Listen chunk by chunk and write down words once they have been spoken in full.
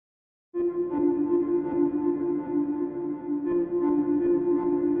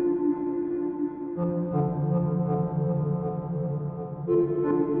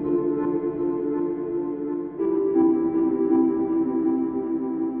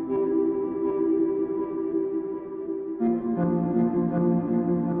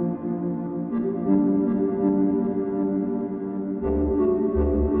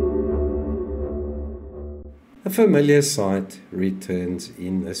familiar sight returns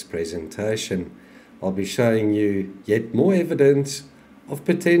in this presentation. I'll be showing you yet more evidence of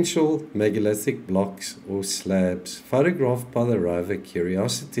potential megalithic blocks or slabs photographed by the rover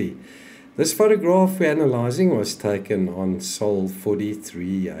Curiosity. This photograph we're analyzing was taken on Sol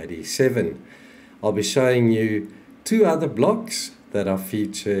 4387. I'll be showing you two other blocks that are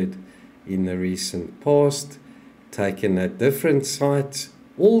featured in the recent past, taken at different sites,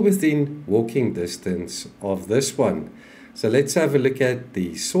 all within walking distance of this one. So let's have a look at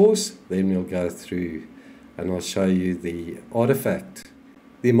the source, then we'll go through and I'll show you the artifact.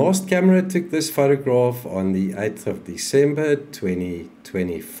 The Mast Camera took this photograph on the 8th of December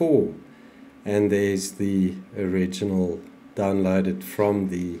 2024, and there's the original downloaded from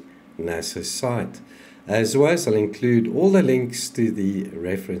the NASA site. As well as I'll include all the links to the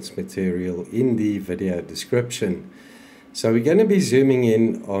reference material in the video description. So we're going to be zooming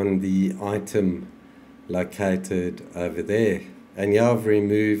in on the item located over there. And here I've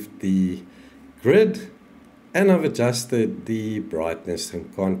removed the grid and I've adjusted the brightness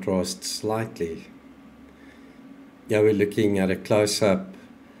and contrast slightly. Here we're looking at a close-up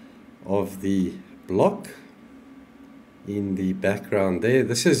of the block in the background there.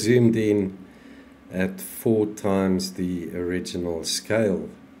 This is zoomed in at 4 times the original scale.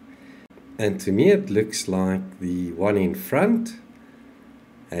 And to me it looks like the one in front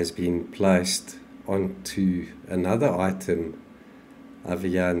has been placed onto another item over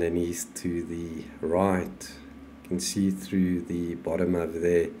here underneath to the right. You can see through the bottom over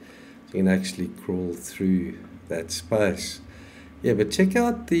there. So you can actually crawl through that space. Yeah, but check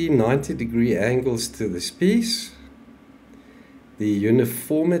out the 90-degree angles to this piece. The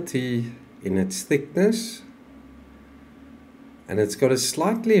uniformity in its thickness, and it's got a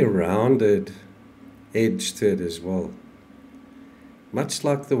slightly rounded edge to it as well, much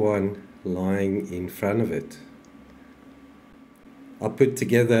like the one lying in front of it. I put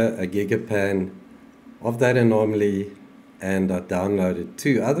together a Gigapan of that anomaly and I downloaded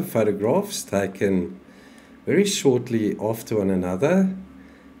 2 other photographs taken very shortly after one another,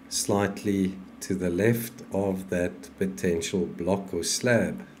 slightly to the left of that potential block or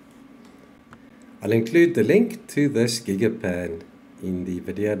slab. I'll include the link to this Gigapan in the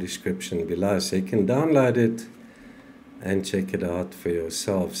video description below so you can download it and check it out for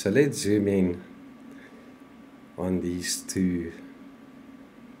yourself. So let's zoom in on these 2,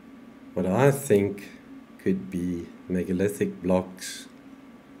 what I think could be megalithic blocks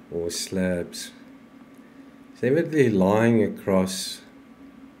or slabs. It's evidently lying across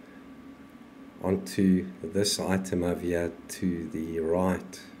onto this item over here to the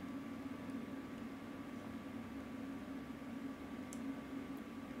right.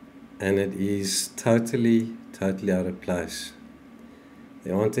 And it is totally out of place.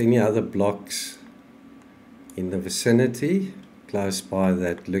 There aren't any other blocks in the vicinity close by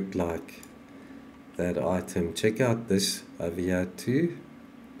that look like that item. Check out this over here too.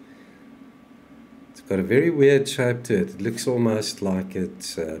 It's got a very weird shape to it. It looks almost like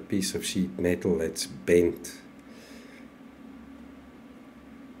it's a piece of sheet metal that's bent.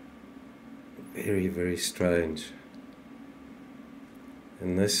 Very strange.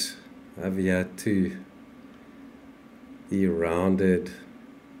 And this over here too, the rounded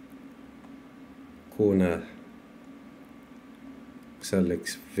corner, so it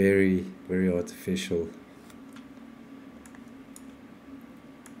looks very artificial.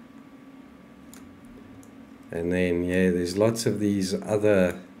 And then yeah, there's lots of these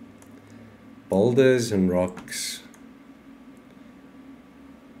other boulders and rocks.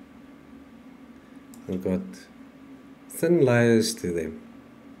 They've got thin layers to them.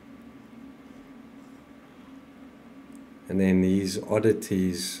 And then these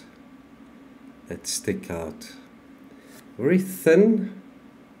oddities that stick out. Very thin,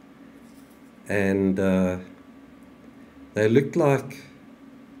 and they look like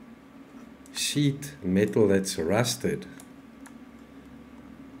sheet metal that's rusted.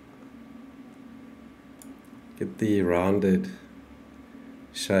 Get the rounded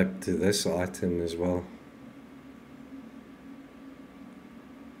shape to this item as well.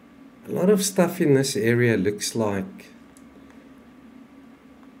 A lot of stuff in this area looks like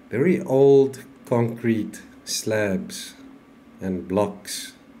very old concrete slabs and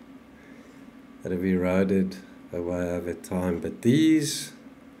blocks that have eroded away over time, but these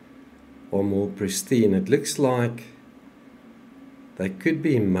are more pristine. It looks like they could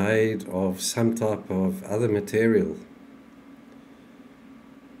be made of some type of other material,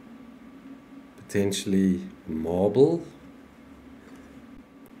 potentially marble.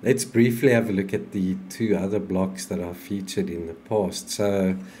 Let's briefly have a look at the 2 other blocks that are featured in the past.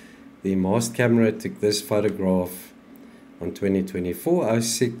 So The Mast Camera took this photograph on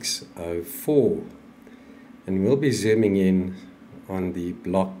 2024-06-04, and we'll be zooming in on the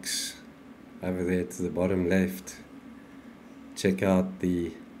blocks over there to the bottom left. Check out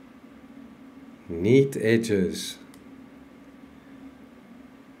the neat edges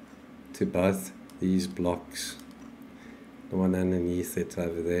to both these blocks, the one underneath it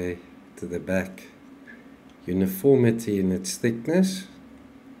over there to the back, uniformity in its thickness,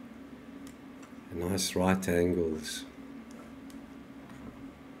 and nice right angles.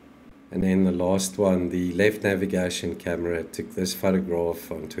 And then the last one, the left navigation camera took this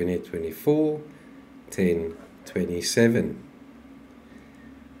photograph on 2024-10-27,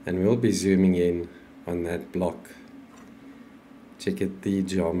 and we'll be zooming in on that block. Check out the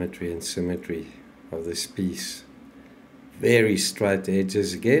geometry and symmetry of this piece. Very straight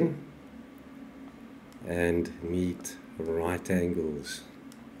edges again, and neat right angles.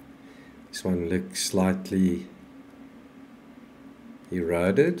 This one looks slightly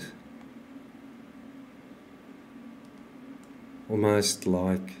eroded, almost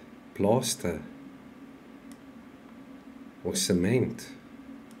like plaster or cement.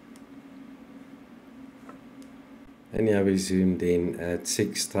 And here we zoomed in at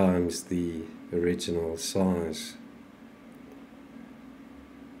 6 times the original size.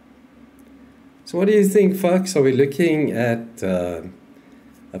 So what do you think, folks? Are we looking at a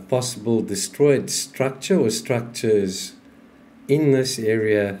possible destroyed structure or structures in this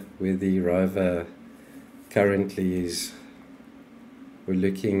area where the rover currently is? We're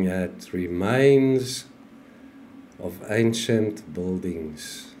looking at remains of ancient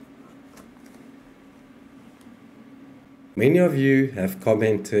buildings. Many of you have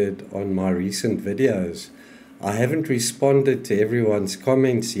commented on my recent videos. I haven't responded to everyone's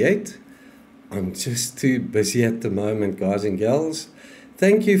comments yet. I'm just too busy at the moment, guys and gals.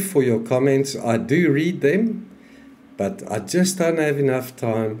 Thank you for your comments. I do read them, but I just don't have enough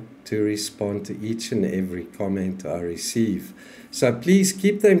time to respond to each and every comment I receive. So please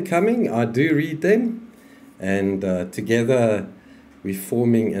keep them coming. I do read them, and together we're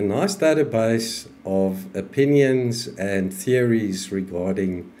forming a nice database of opinions and theories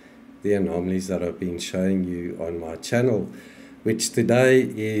regarding the anomalies that I've been showing you on my channel, which today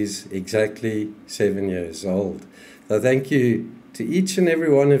is exactly 7 years old. So thank you to each and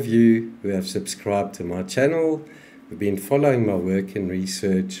every one of you who have subscribed to my channel, who've been following my work and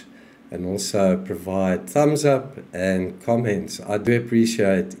research, and also provide thumbs up and comments. I do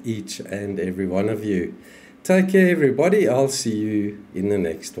appreciate each and every one of you. Take care, everybody. I'll see you in the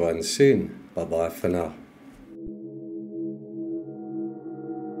next one soon. Bye-bye for now.